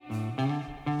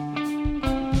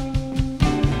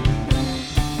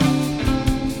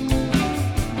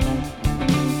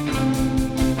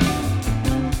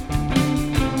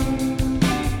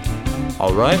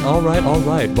All right.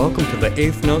 Welcome to the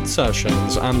Eighth Note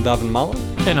Sessions. I'm Devin Mullen.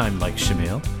 And I'm Mike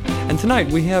Shamil. And tonight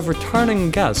we have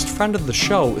returning guest, friend of the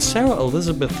show, Sarah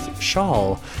Elizabeth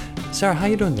Shaw. Sarah, how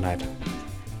you doing tonight?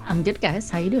 I'm good,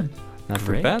 guys. How you doing? Not too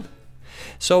Great. bad.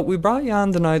 So we brought you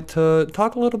on tonight to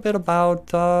talk a little bit about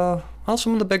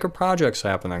some of the bigger projects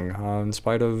happening in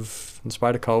spite of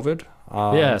COVID.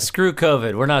 Yeah, screw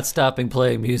COVID. We're not stopping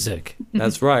playing music.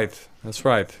 That's right. You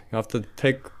have to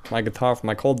take my guitar from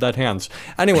my cold dead hands.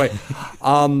 Anyway,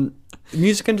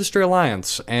 Music Industry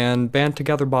Alliance and Band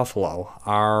Together Buffalo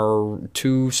are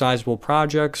two sizable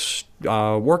projects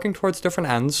working towards different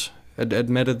ends,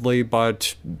 admittedly,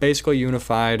 but basically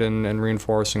unified and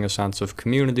reinforcing a sense of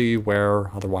community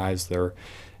where otherwise there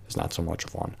is not so much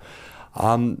of one.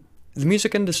 The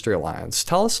Music Industry Alliance,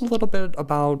 tell us a little bit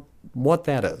about what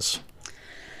that is.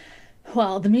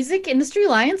 Well, the Music Industry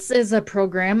Alliance is a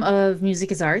program of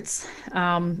Music is Arts.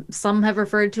 Some have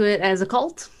referred to it as a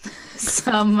cult.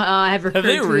 Some have referred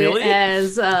they to really? it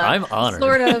as I'm honored.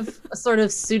 a sort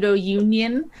of pseudo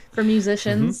union for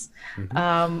musicians.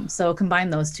 So combine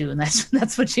those two, and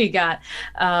that's what you got.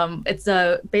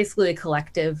 It's basically a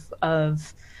collective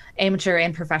of amateur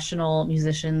and professional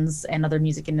musicians and other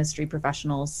music industry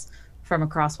professionals from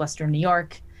across Western New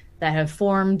York that have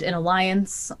formed an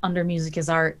alliance under Music is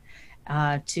Art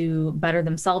to better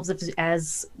themselves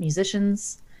as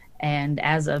musicians and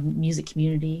as a music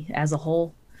community as a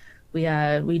whole.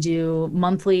 We do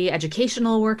monthly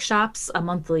educational workshops, a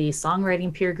monthly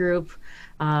songwriting peer group,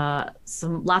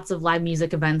 lots of live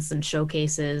music events and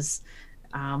showcases,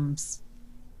 and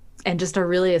just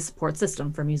really a support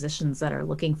system for musicians that are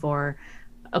looking for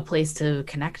a place to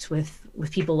connect with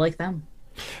people like them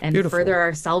and Beautiful. further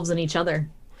ourselves and each other.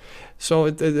 So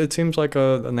it seems like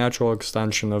a natural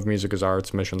extension of Music is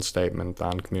Art's mission statement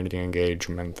on community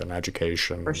engagement and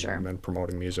education. For sure. And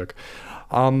promoting music.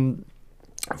 From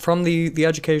the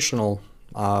educational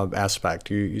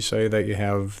aspect, you say that you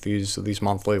have these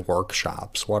monthly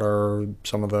workshops. What are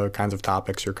some of the kinds of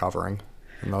topics you're covering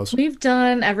in those? We've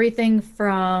done everything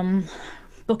from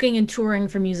booking and touring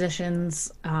for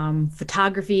musicians,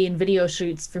 photography and video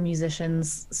shoots for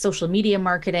musicians, social media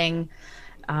marketing,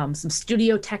 some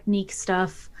studio technique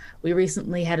stuff. We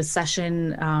recently had a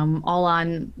session all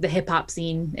on the hip hop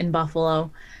scene in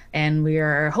Buffalo, and we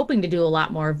are hoping to do a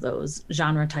lot more of those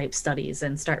genre type studies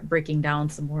and start breaking down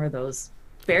some more of those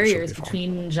barriers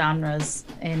between genres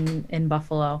in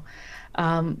Buffalo.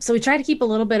 So we try to keep a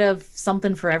little bit of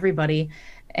something for everybody,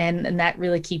 and that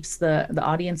really keeps the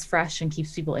audience fresh and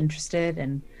keeps people interested.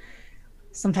 And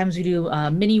sometimes we do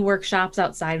mini workshops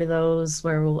outside of those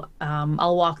where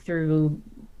I'll walk through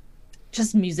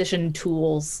just musician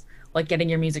tools, like getting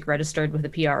your music registered with a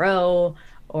PRO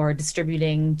or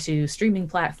distributing to streaming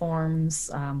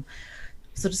platforms.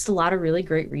 So just a lot of really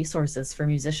great resources for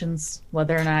musicians,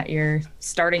 whether or not you're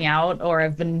starting out or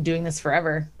have been doing this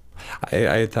forever. I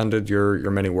attended your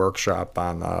mini workshop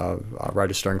on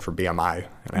registering for BMI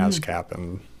and ASCAP,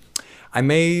 and I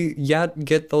may yet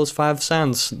get those 5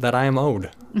 cents that I am owed.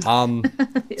 It's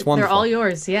wonderful. They're all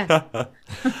yours, yeah.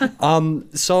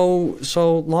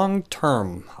 So long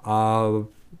term,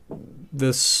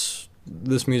 this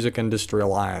Music Industry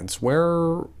Alliance,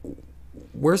 where's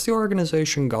the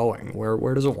organization going?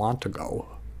 Where does it want to go?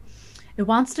 It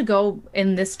wants to go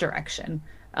in this direction.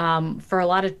 For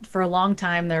a long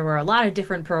time, there were a lot of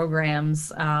different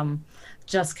programs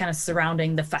just kind of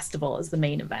surrounding the festival as the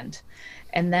main event.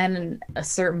 And then a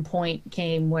certain point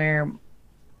came where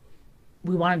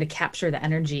we wanted to capture the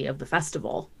energy of the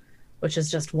festival, which is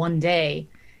just one day,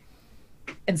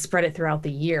 and spread it throughout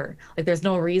the year. Like, there's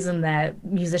no reason that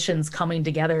musicians coming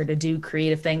together to do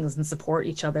creative things and support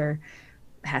each other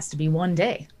has to be one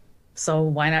day. So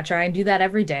why not try and do that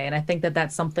every day? And I think that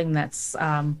that's something that's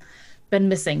been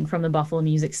missing from the Buffalo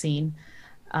music scene.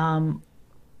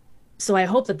 So I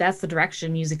hope that that's the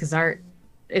direction Music is Art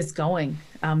is going,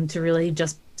 to really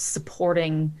just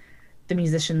supporting the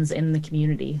musicians in the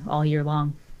community all year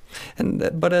long.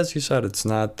 But as you said, it's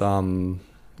not.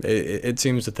 It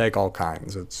seems to take all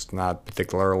kinds. It's not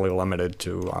particularly limited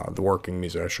to the working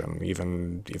musician.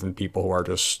 Even people who are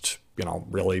just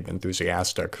really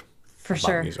enthusiastic For about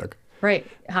sure. music. Right.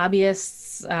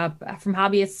 Hobbyists, from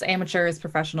hobbyists, amateurs,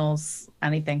 professionals,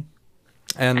 anything,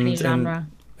 any genre.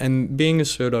 And being a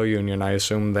pseudo-union, I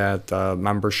assume that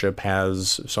membership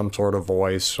has some sort of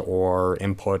voice or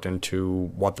input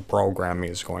into what the program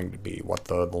is going to be, what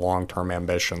the long-term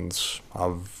ambitions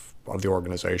of the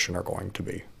organization are going to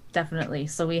be. Definitely.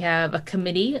 So we have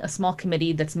a small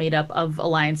committee that's made up of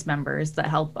Alliance members that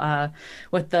help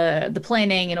with the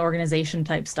planning and organization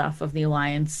type stuff of the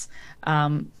Alliance.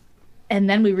 And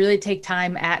then we really take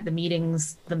time at the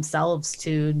meetings themselves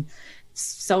to,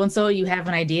 so and so, you have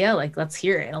an idea, like, let's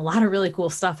hear it. And a lot of really cool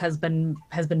stuff has been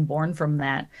born from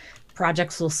that.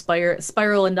 Projects will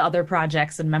spiral into other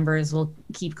projects, and members will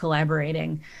keep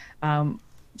collaborating.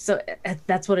 So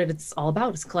that's what it's all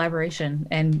about, is collaboration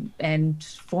and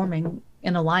forming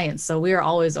an alliance. So we are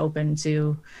always open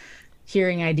to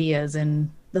hearing ideas and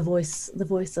the voice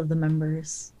of the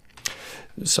members.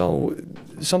 So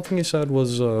something you said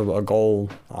was a goal,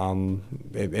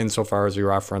 insofar as you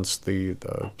referenced the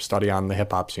study on the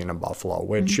hip hop scene in Buffalo,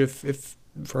 which if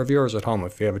for our viewers at home,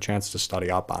 if you have a chance to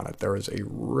study up on it, there is a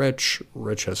rich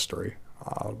history.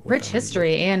 Rich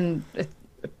history, and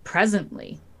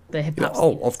presently the hip hop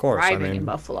scene of course, thriving in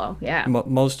Buffalo. Yeah,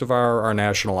 most of our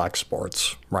national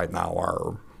exports right now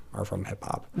are from hip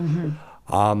hop.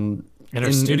 And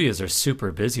our studios are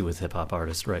super busy with hip hop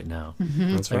artists right now.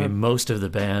 That's right. I mean, most of the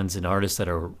bands and artists that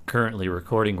are currently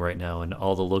recording right now in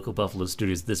all the local Buffalo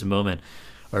studios at this moment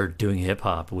are doing hip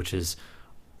hop, which is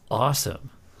awesome.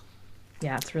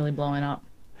 Yeah, it's really blowing up.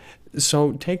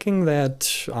 So taking that,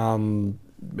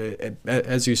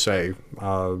 as you say,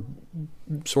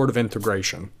 sort of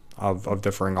integration of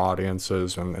differing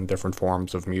audiences and different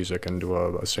forms of music into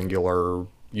a singular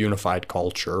unified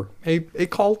culture, a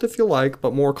cult if you like,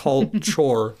 but more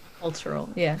culture. Cultural,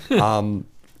 yeah.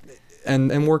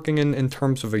 And working in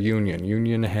terms of a union.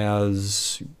 Union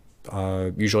has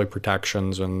usually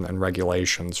protections and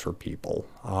regulations for people.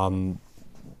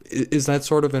 Is that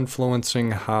sort of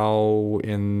influencing how,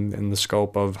 in the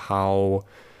scope of how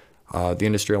the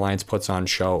Industry Alliance puts on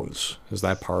shows? Is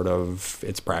that part of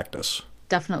its practice?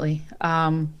 Definitely.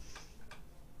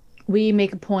 We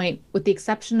make a point, with the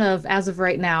exception of, as of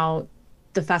right now,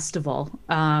 the festival.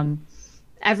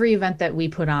 Every event that we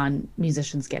put on,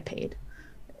 musicians get paid.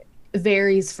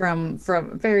 Varies from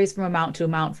amount to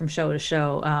amount, from show to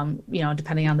show,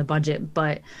 depending on the budget.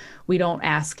 But we don't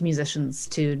ask musicians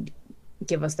to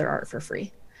give us their art for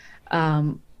free,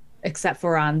 except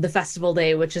for on the festival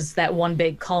day, which is that one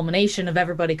big culmination of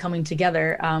everybody coming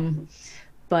together.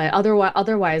 But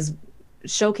otherwise,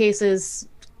 showcases,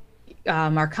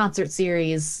 our concert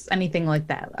series, anything like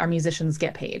that, our musicians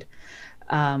get paid.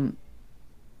 And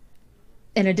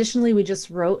additionally, we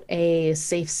just wrote a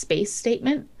safe space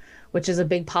statement, which is a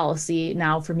big policy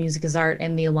now for Music is Art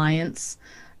and the Alliance,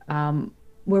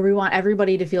 where we want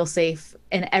everybody to feel safe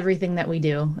in everything that we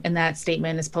do. And that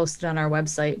statement is posted on our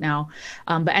website now.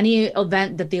 But any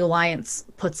event that the Alliance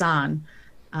puts on,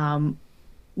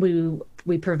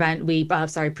 we present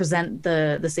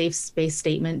the safe space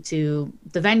statement to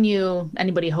the venue,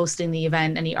 anybody hosting the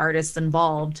event, any artists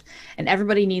involved, and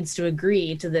everybody needs to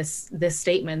agree to this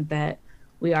statement that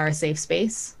we are a safe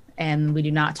space and we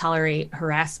do not tolerate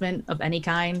harassment of any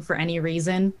kind for any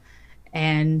reason.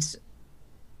 And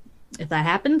if that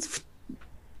happens,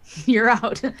 you're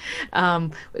out.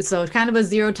 So kind of a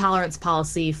zero tolerance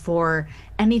policy for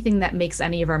anything that makes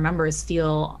any of our members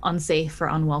feel unsafe or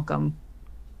unwelcome.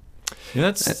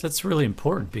 Yeah, that's really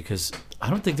important, because I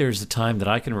don't think there's a time that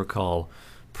I can recall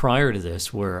prior to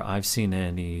this where I've seen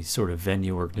any sort of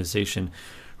venue organization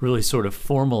really sort of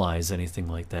formalize anything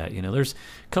like that. There's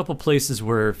a couple places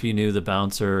where if you knew the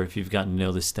bouncer, if you've gotten to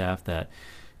know the staff, that,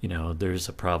 there's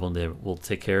a problem, they will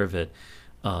take care of it.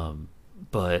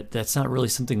 But that's not really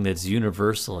something that's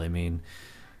universal. I mean,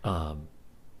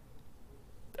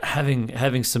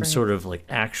 having some sort of like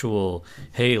actual,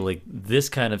 hey, like this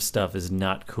kind of stuff is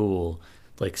not cool,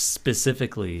 like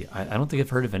specifically, I don't think I've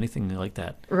heard of anything like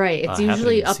that. Right. It's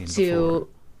usually up to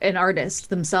an artist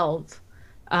themselves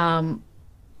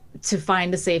to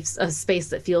find a space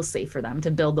that feels safe for them, to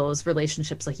build those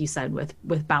relationships, like you said,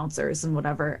 with bouncers and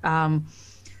whatever.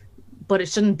 But it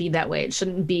shouldn't be that way. It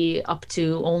shouldn't be up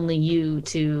to only you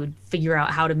to figure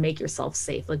out how to make yourself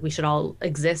safe. Like, we should all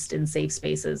exist in safe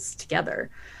spaces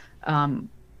together. So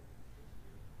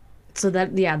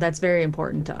that's very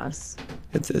important to us.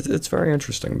 It's very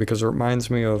interesting, because it reminds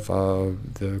me of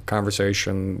the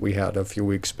conversation we had a few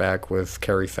weeks back with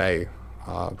Carrie Faye,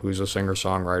 who's a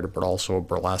singer-songwriter but also a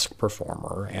burlesque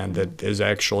performer, and it is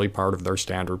actually part of their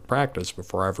standard practice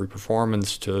before every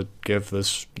performance to give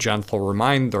this gentle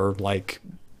reminder, like,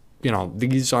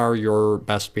 these are your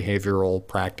best behavioral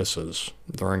practices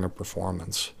during a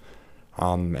performance.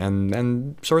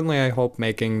 And certainly I hope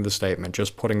making the statement,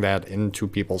 just putting that into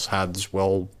people's heads,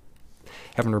 will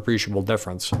have an appreciable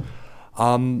difference.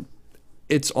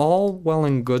 It's all well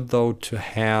and good, though, to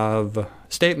have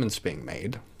statements being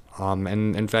made.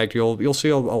 And in fact, you'll see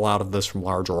a lot of this from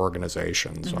larger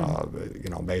organizations.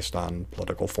 Based on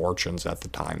political fortunes at the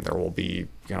time, there will be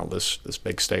this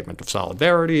big statement of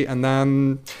solidarity, and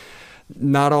then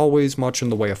not always much in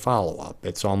the way of follow-up.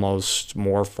 It's almost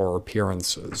more for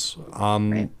appearances.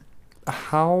 Right.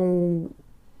 How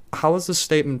is this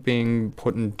statement being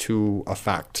put into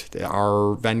effect?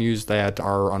 Are venues that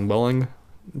are unwilling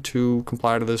to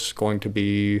comply to this going to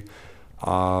be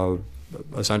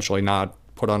essentially not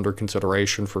put under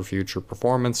consideration for future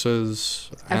performances?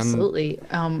 Absolutely.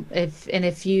 If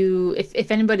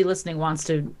anybody listening wants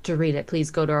to read it,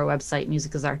 please go to our website,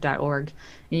 musicasart.org,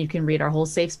 and you can read our whole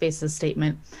safe spaces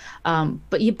statement.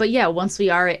 But yeah, once we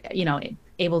are,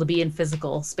 able to be in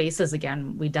physical spaces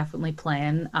again, we definitely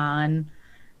plan on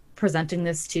presenting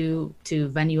this to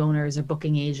venue owners or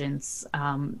booking agents,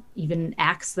 even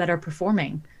acts that are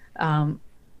performing.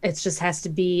 It just has to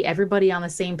be everybody on the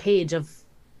same page of,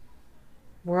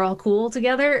 we're all cool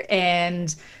together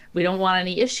and we don't want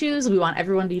any issues. We want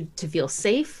everyone to feel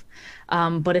safe.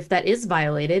 But if that is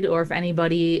violated, or if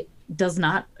anybody does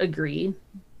not agree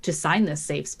to sign this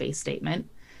safe space statement,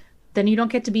 then you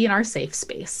don't get to be in our safe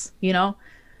space,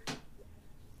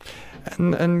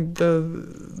 And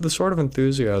the sort of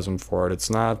enthusiasm for it, it's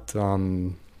not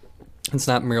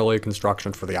merely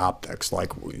construction for the optics.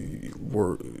 Like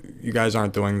you guys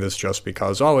aren't doing this just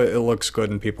because it looks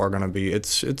good and people are going to be.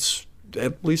 It's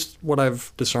at least what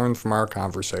I've discerned from our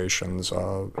conversations,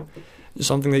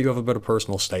 something that you have a bit of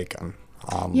personal stake in.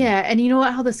 Yeah, and you know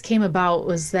what? How this came about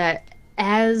was that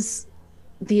as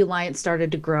the Alliance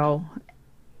started to grow,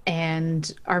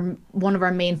 and one of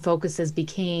our main focuses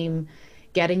became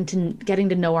getting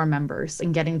to know our members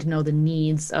and getting to know the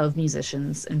needs of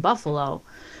musicians in Buffalo,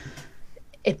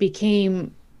 it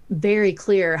became very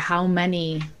clear how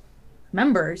many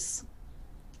members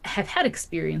have had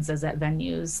experiences at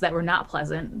venues that were not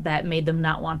pleasant, that made them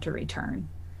not want to return.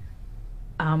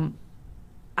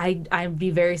 I'd be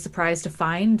very surprised to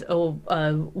find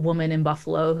a woman in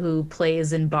Buffalo who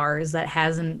plays in bars that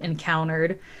hasn't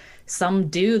encountered some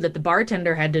dude that the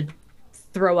bartender had to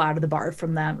throw out of the bar for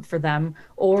them,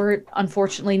 or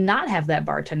unfortunately not have that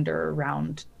bartender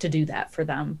around to do that for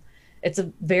them. It's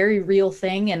a very real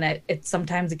thing, and it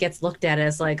sometimes it gets looked at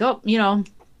as like,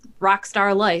 rock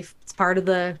star life. It's part of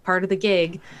the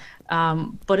gig,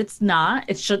 but it's not.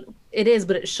 It is,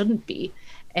 but it shouldn't be.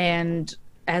 And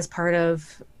as part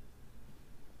of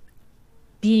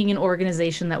being an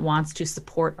organization that wants to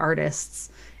support artists,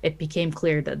 it became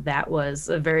clear that was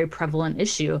a very prevalent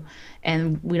issue,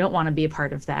 and we don't want to be a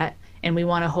part of that. And we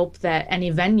want to hope that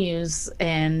any venues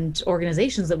and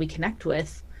organizations that we connect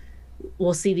with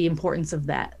will see the importance of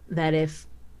that if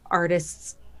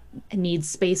artists need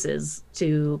spaces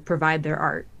to provide their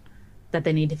art, that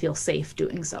they need to feel safe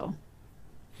doing so.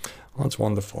 Well, that's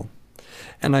wonderful.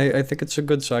 And I think it's a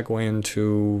good segue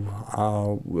into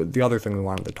the other thing we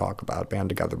wanted to talk about, Band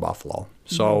Together Buffalo.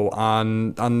 So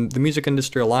on the Music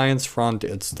Industry Alliance front,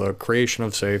 it's the creation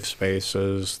of safe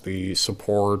spaces, the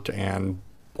support and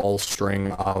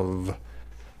bolstering of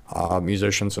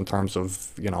musicians in terms of,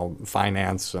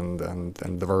 finance and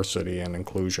diversity and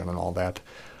inclusion and all that.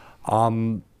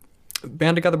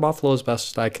 Band Together Buffalo, as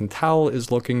best I can tell,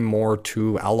 is looking more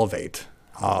to elevate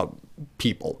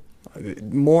people.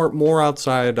 More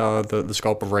outside the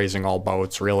scope of raising all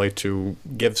boats, really to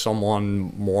give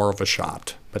someone more of a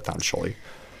shot, potentially.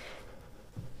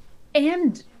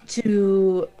 And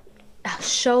to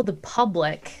show the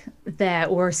public that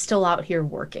we're still out here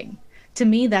working. To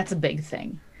me, that's a big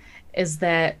thing, is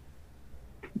that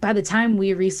by the time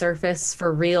we resurface,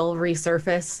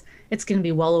 it's going to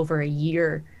be well over a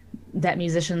year that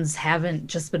musicians haven't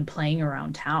just been playing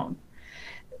around town.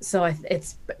 So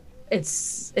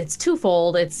it's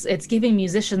twofold. It's giving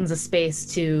musicians a space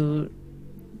to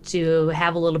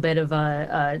have a little bit of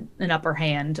an upper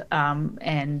hand,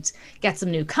 and get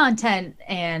some new content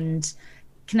and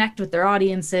connect with their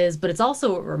audiences. But it's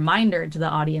also a reminder to the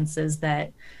audiences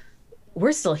that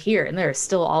we're still here, and there is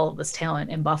still all of this talent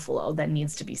in Buffalo that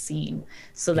needs to be seen,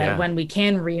 so that when we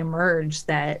can reemerge,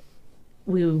 that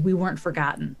we weren't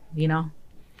forgotten,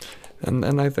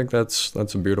 And I think that's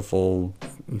a beautiful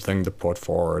thing to put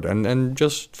forward. And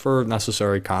just for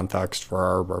necessary context for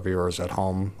our viewers at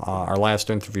home, our last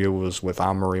interview was with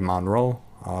Anne-Marie Monroe,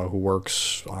 who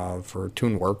works for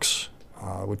TuneWorks,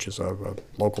 which is a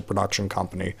local production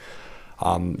company.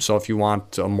 So if you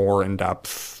want a more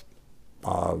in-depth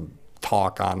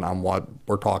talk on what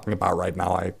we're talking about right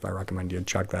now, I recommend you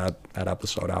check that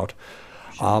episode out.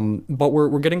 But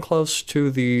we're getting close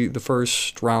to the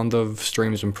first round of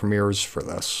streams and premieres for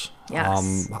this.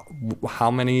 Yes. How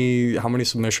many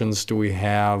submissions do we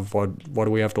have? What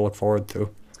do we have to look forward to?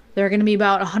 There are going to be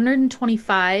about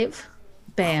 125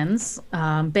 bands,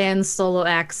 solo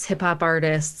acts, hip hop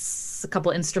artists, a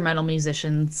couple instrumental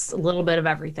musicians, a little bit of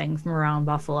everything from around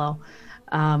Buffalo.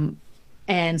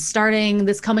 And starting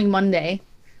this coming Monday,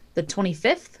 the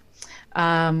 25th,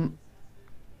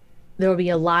 there will be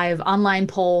a live online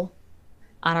poll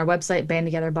on our website,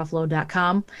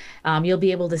 bandtogetherbuffalo.com. You'll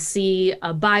be able to see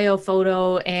a bio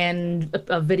photo and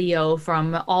a video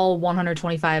from all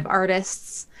 125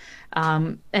 artists.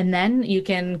 And then you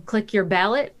can click your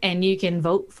ballot and you can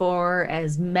vote for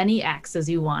as many acts as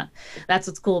you want. That's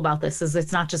what's cool about this, is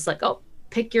it's not just like, oh,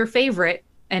 pick your favorite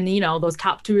and, you know, those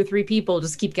top 2 or 3 people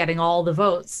just keep getting all the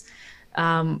votes.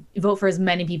 Vote for as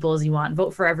many people as you want.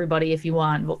 Vote for everybody if you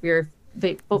want. Vote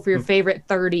for your favorite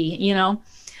 30, you know.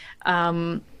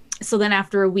 So then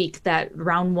after a week, that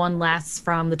round 1 lasts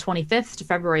from the 25th to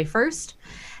February 1st.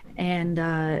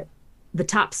 And the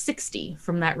top 60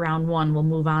 from that round 1 will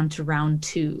move on to round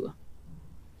 2.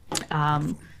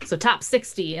 So top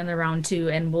 60 in the round 2,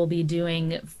 and we'll be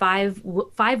doing 5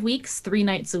 weeks, 3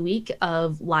 nights a week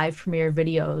of live premiere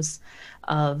videos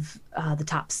of the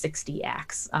top 60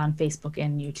 acts on Facebook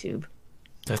and YouTube.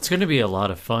 That's going to be a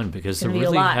lot of fun, because there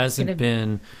really hasn't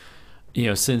been, you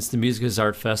know, since the Music is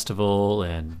Art Festival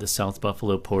and the South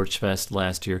Buffalo Porch Fest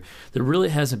last year, there really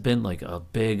hasn't been like a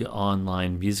big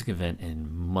online music event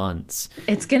in months.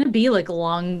 It's going to be like a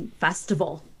long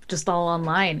festival, just all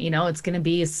online. You know, it's going to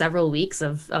be several weeks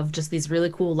of just these really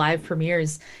cool live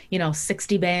premieres, you know,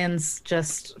 60 bands,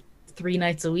 just 3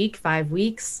 nights a week, 5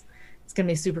 weeks. It's going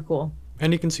to be super cool.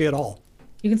 And you can see it all.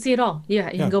 You can see it all. Yeah,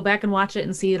 you can go back and watch it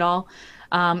and see it all.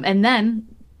 And then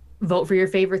vote for your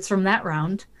favorites from that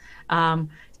round.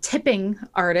 Tipping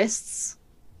artists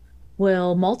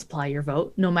will multiply your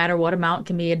vote, no matter what amount. It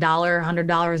can be $1,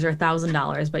 $100, or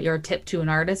 $1,000, but your tip to an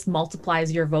artist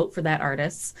multiplies your vote for that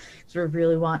artist. So we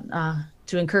really want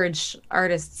to encourage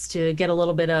artists to get a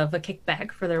little bit of a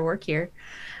kickback for their work here.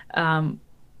 And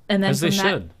then as they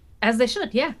should. As they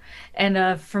should, yeah.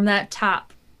 And from that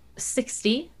top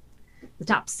 60, the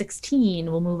top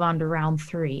 16 will move on to round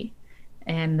 3.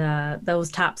 And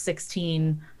those top 16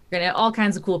 are going to have all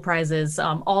kinds of cool prizes.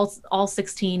 All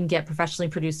 16 get professionally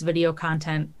produced video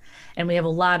content, and we have a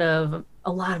lot of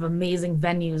amazing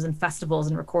venues and festivals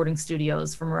and recording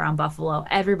studios from around Buffalo.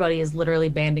 Everybody is literally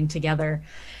banding together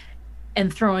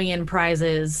and throwing in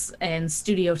prizes and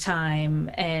studio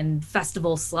time and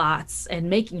festival slots, and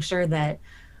making sure that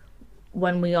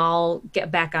when we all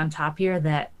get back on top here,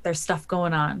 that there's stuff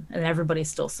going on and everybody's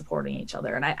still supporting each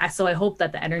other. And so I hope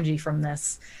that the energy from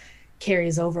this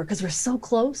carries over, because we're so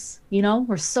close, you know,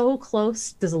 we're so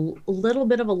close. There's a little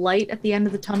bit of a light at the end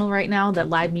of the tunnel right now that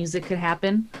live music could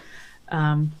happen.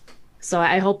 So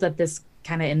I hope that this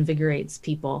kind of invigorates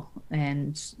people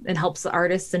and helps the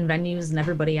artists and venues and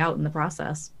everybody out in the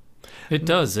process. It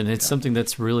does. And it's something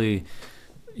that's really,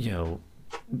 you know,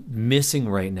 missing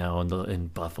right now in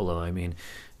Buffalo. I mean,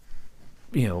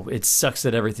 you know, it sucks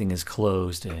that everything is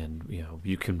closed, and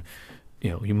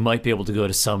you might be able to go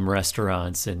to some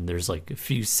restaurants and there's like a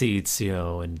few seats, you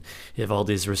know, and you have all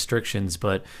these restrictions,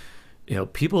 but you know,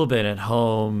 people have been at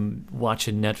home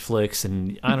watching Netflix,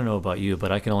 and I don't know about you,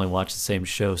 but I can only watch the same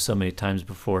show so many times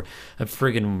before I'm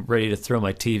friggin' ready to throw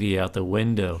my TV out the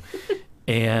window.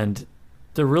 And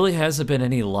there really hasn't been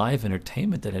any live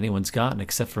entertainment that anyone's gotten,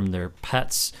 except from their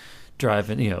pets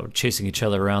driving, you know, chasing each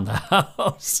other around the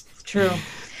house. It's true.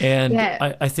 And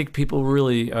yeah. I think people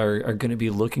really are going to be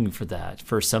looking for that,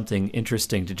 for something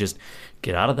interesting to just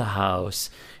get out of the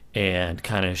house and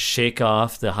kind of shake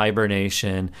off the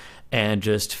hibernation and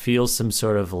just feel some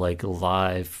sort of like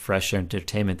live, fresh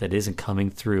entertainment that isn't coming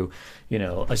through, you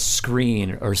know, a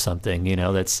screen or something, you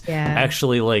know, that's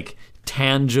actually like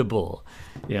tangible.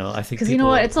 You know, I think because you know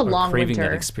what, it's a long craving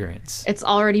winter. That experience. It's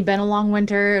already been a long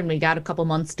winter, and we got a couple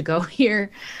months to go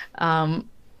here.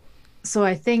 So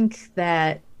I think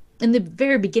that in the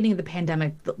very beginning of the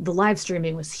pandemic, the live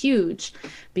streaming was huge,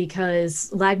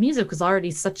 because live music was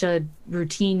already such a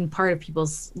routine part of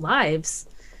people's lives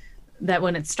that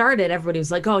when it started, everybody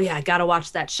was like, "Oh yeah, I gotta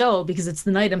watch that show because it's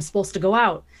the night I'm supposed to go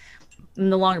out."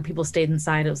 And the longer people stayed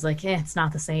inside, it was like, it's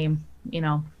not the same, you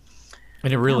know.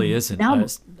 And it really isn't.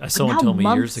 Someone told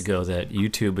me years ago that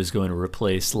YouTube is going to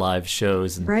replace live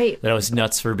shows, and that I was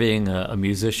nuts for being a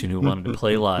musician who wanted to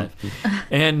play live.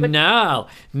 And now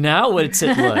what's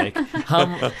it like?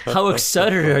 How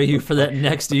excited are you for that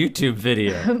next YouTube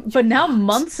video? But now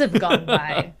months have gone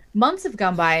by. Months have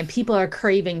gone by, and people are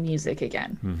craving music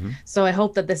again. Mm-hmm. So I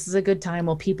hope that this is a good time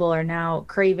while people are now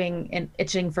craving and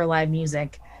itching for live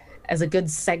music, as a good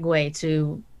segue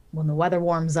to when the weather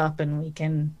warms up and we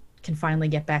can finally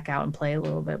get back out and play a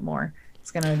little bit more. It's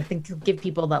going to, I think, give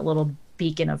people that little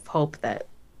beacon of hope that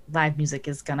live music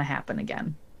is going to happen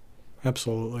again.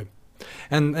 Absolutely.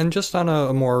 And just on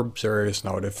a more serious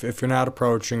note, if you're not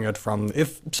approaching it from,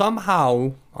 if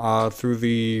somehow through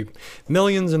the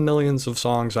millions and millions of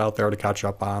songs out there to catch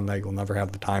up on that you'll never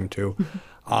have the time to,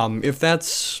 if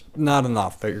that's not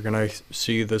enough, that you're going to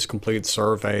see this complete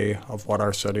survey of what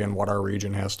our city and what our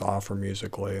region has to offer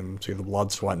musically and see the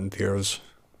blood, sweat, and tears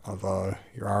of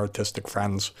your artistic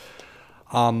friends,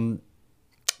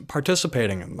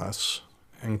 participating in this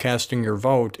and casting your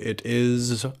vote, it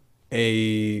is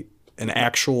an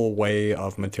actual way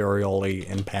of materially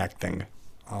impacting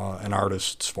an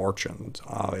artist's fortune.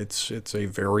 It's a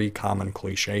very common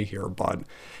cliche here, but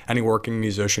any working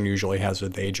musician usually has a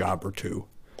day job or two.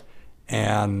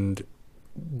 And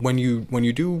when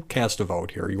you do cast a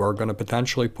vote here, you are going to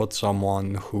potentially put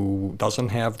someone who doesn't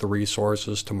have the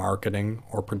resources to marketing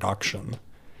or production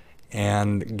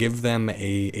and give them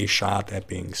a shot at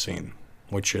being seen,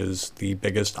 which is the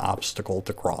biggest obstacle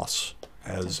to cross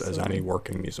as any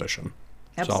working musician.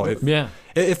 Absolutely. So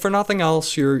if for nothing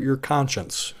else, your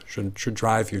conscience should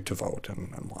drive you to vote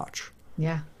and watch.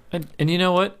 Yeah. And you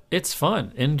know what? It's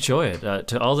fun. Enjoy it.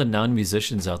 To all the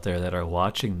non-musicians out there that are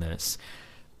watching this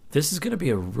is going to be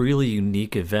a really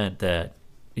unique event that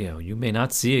you may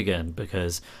not see again,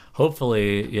 because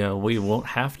hopefully we won't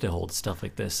have to hold stuff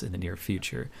like this in the near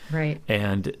future. Right.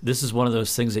 And this is one of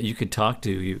those things that you could talk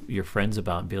to your friends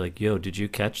about and be like, "Yo, did you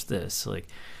catch this?" Like,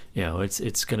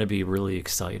 it's going to be really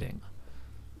exciting.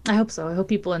 I hope so. I hope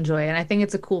people enjoy it. And I think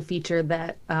it's a cool feature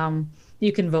that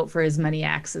you can vote for as many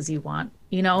acts as you want,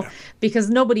 because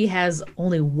nobody has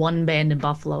only one band in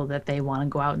Buffalo that they want to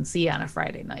go out and see on a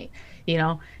Friday night.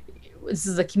 This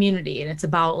is a community, and it's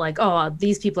about like, oh,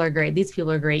 these people are great. These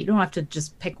people are great. You don't have to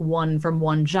just pick one from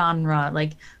one genre.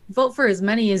 Like, vote for as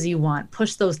many as you want.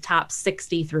 Push those top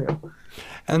 60 through.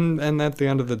 And at the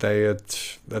end of the day,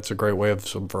 that's a great way of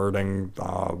subverting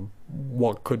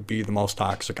what could be the most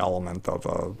toxic element of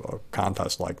a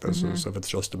contest like this, is if it's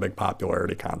just a big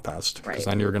popularity contest. Because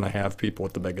then you're going to have people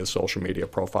with the biggest social media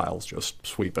profiles just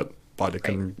sweep it. But it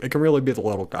can really be the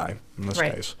little guy in this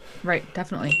case. Right,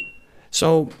 definitely.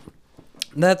 So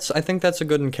I think that's a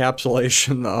good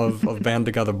encapsulation of Band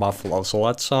Together Buffalo. So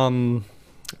let's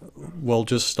we'll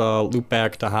just loop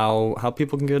back to how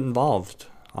people can get involved.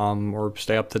 Or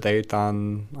stay up to date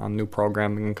on new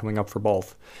programming coming up for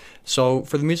both. So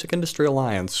for the Music Industry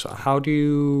Alliance, how do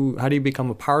you become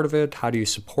a part of it? How do you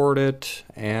support it?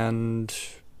 And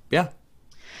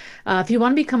if you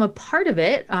want to become a part of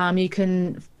it, you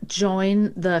can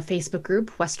join the Facebook group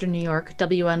Western New York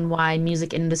WNY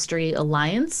Music Industry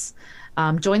Alliance.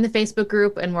 Join the Facebook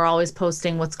group, and we're always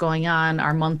posting what's going on,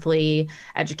 our monthly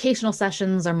educational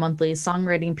sessions, our monthly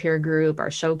songwriting peer group,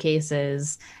 our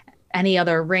showcases, any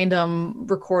other random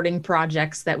recording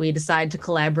projects that we decide to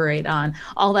collaborate on.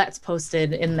 All that's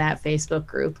posted in that Facebook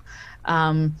group.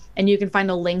 And you can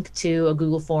find a link to a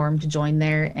Google form to join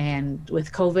there. And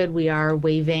with COVID, we are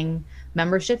waiving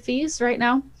membership fees right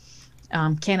now.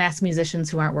 Can't ask musicians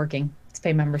who aren't working to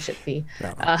pay membership fee.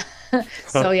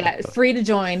 So free to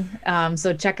join.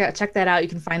 So check that out. You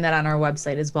can find that on our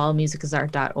website as well,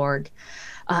 musicasart.org.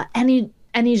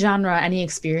 Any genre, any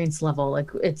experience level, like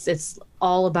it's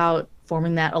all about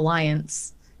forming that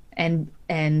alliance and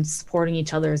supporting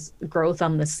each other's growth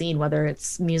on the scene, whether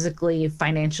it's musically,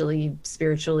 financially,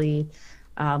 spiritually.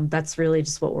 That's really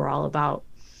just what we're all about.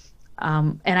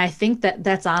 And I think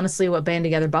that's honestly what Band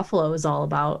Together Buffalo is all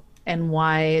about, and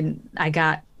why I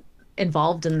got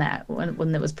involved in that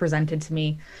when it was presented to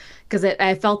me, because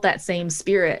I felt that same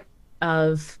spirit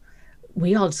of,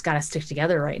 we all just got to stick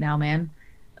together right now, man.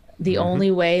 The only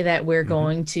way that we're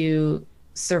going to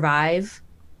survive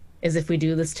is if we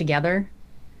do this together.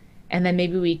 And then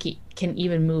maybe we can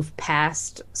even move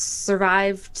past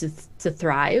survive to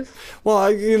thrive.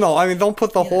 Well, don't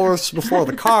put the horse before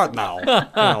the cart now.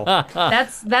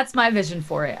 That's my vision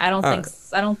for it. I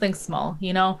don't think small.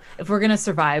 If we're gonna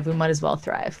survive, we might as well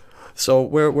thrive. So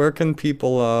where can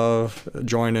people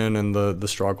join in the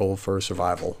struggle for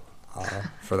survival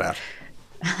for that?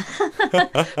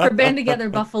 For Band Together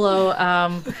Buffalo,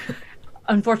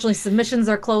 unfortunately submissions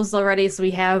are closed already, so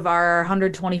we have our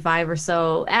 125 or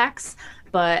so acts,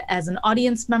 but as an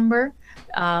audience member,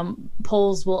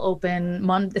 polls will open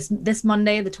this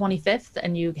Monday the 25th,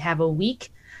 and you have a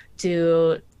week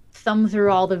to thumb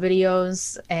through all the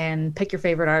videos and pick your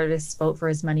favorite artists, vote for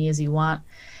as many as you want,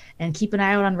 and keep an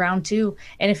eye out on round 2.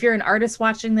 And if you're an artist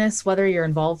watching this, whether you're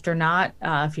involved or not,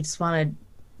 if you just want to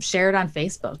share it on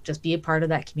Facebook, just be a part of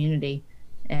that community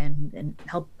and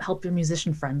help your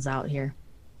musician friends out here.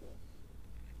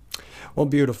 Well,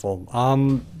 beautiful.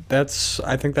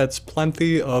 I think that's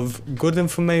plenty of good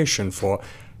information for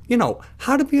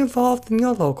how to be involved in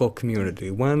your local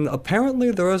community when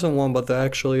apparently there isn't one, but there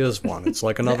actually is one. It's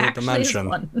like another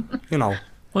dimension.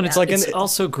 Well, it's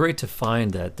also great to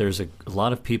find that there's a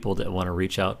lot of people that want to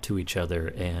reach out to each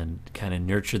other and kind of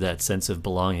nurture that sense of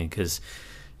belonging, because,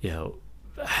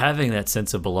 having that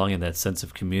sense of belonging, that sense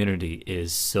of community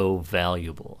is so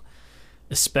valuable,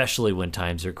 especially when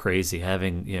times are crazy.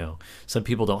 Having, some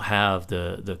people don't have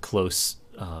the close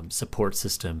support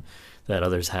system that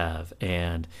others have,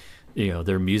 and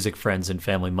their music friends and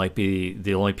family might be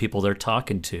the only people they're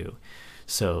talking to.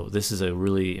 So this is a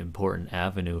really important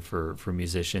avenue for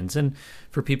musicians and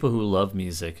for people who love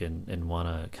music and want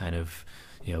to kind of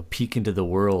peek into the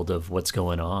world of what's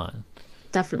going on.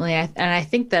 Definitely. And I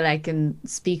think that I can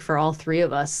speak for all three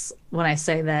of us when I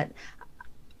say that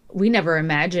we never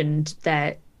imagined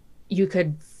that you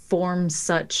could form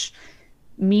such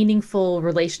meaningful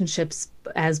relationships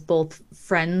as both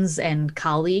friends and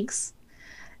colleagues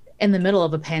in the middle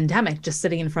of a pandemic, just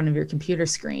sitting in front of your computer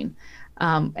screen.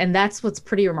 And that's what's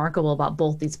pretty remarkable about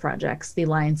both these projects, the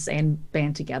Alliance and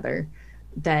Band Together,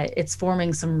 that it's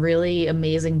forming some really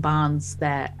amazing bonds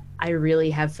that I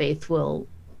really have faith will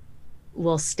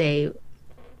stay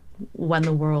when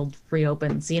the world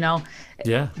reopens.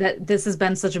 Yeah. That this has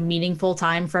been such a meaningful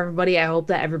time for everybody. I hope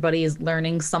that everybody is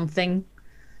learning something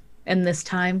in this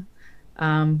time.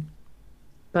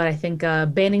 But I think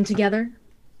banding together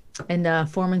and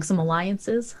forming some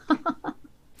alliances,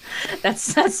 that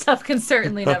stuff can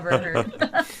certainly never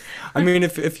hurt. I mean,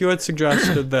 if you had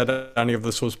suggested that any of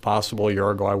this was possible a year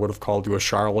ago, I would have called you a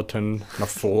charlatan and a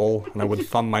fool, and I would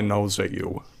thumb my nose at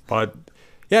you. But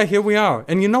yeah, here we are.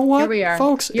 And you know what, here we are.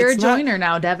 Folks? You're a joiner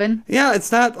now, Devin. Yeah,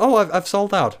 it's not. Oh, I've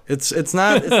sold out. It's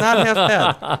not half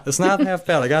bad. It's not half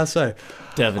bad, I gotta say.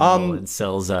 Devin Mullen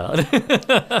sells out.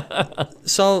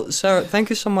 So, Sarah, thank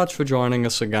you so much for joining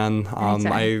us again.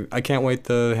 Anytime. I can't wait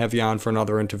to have you on for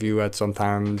another interview at some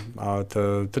time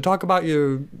to talk about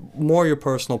your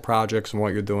personal projects and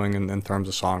what you're doing in terms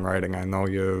of songwriting. I know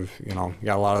you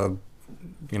got a lot of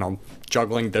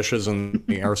juggling dishes in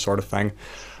the air sort of thing.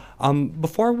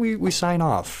 Before we sign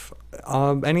off,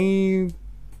 any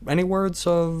words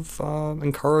of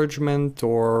encouragement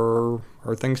or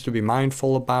things to be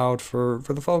mindful about for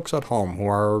the folks at home who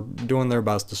are doing their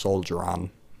best to soldier on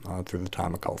through the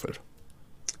time of COVID?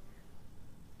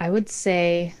 I would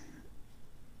say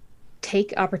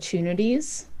take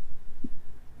opportunities,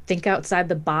 think outside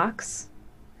the box.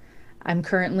 I'm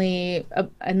currently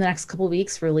in the next couple of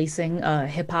weeks releasing a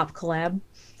hip hop collab.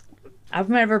 I've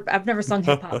never sung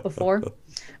hip hop before,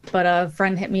 but a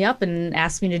friend hit me up and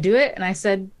asked me to do it, and I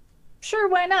said, sure,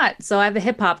 why not? So I have a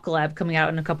hip hop collab coming out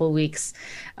in a couple of weeks.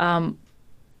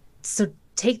 So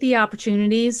take the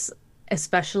opportunities,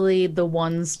 especially the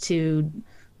ones to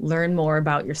learn more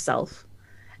about yourself.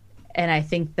 And I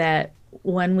think that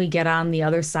when we get on the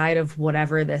other side of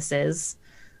whatever this is,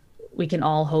 we can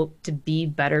all hope to be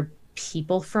better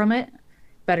people from it,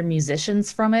 better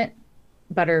musicians from it,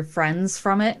 better friends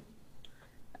from it.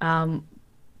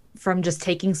 From just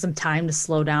taking some time to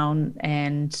slow down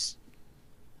and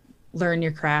learn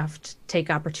your craft,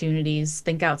 take opportunities,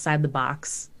 think outside the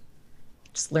box.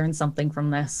 Just learn something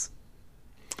from this.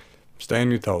 Stay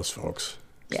on your toes, folks.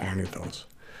 Stay on your toes.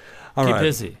 All Keep right.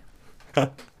 busy.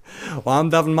 Well, I'm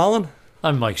Devin Mullen.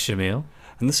 I'm Mike Shamil.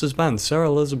 And this has been Sarah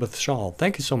Elizabeth Schall.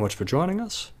 Thank you so much for joining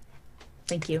us.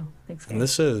 Thank you. Thanks, guys. And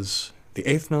this is the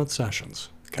Eighth Note Sessions.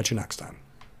 Catch you next time.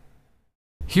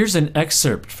 Here's an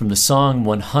excerpt from the song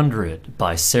 100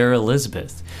 by Sarah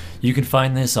Elizabeth. You can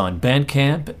find this on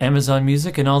Bandcamp, Amazon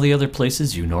Music, and all the other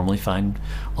places you normally find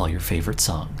all your favorite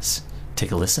songs.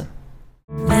 Take a listen.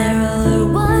 There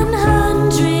are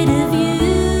 100 of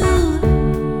you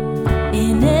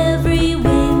in every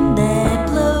wind that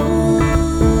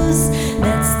blows.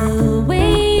 That's the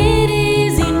way it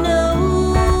is,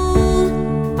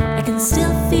 I can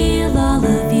still feel all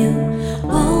of you,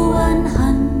 all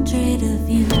 100 of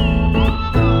you.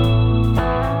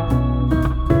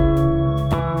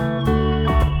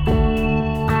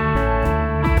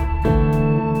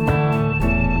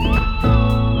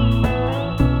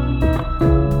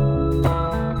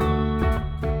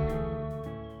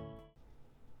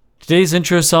 Today's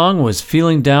intro song was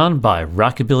Feeling Down by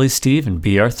Rockabilly Steve and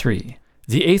BR3.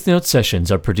 The Eighth Note Sessions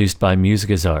are produced by Music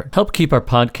is Art. Help keep our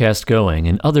podcast going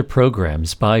and other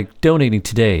programs by donating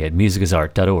today at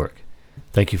musicasart.org.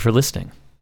 Thank you for listening.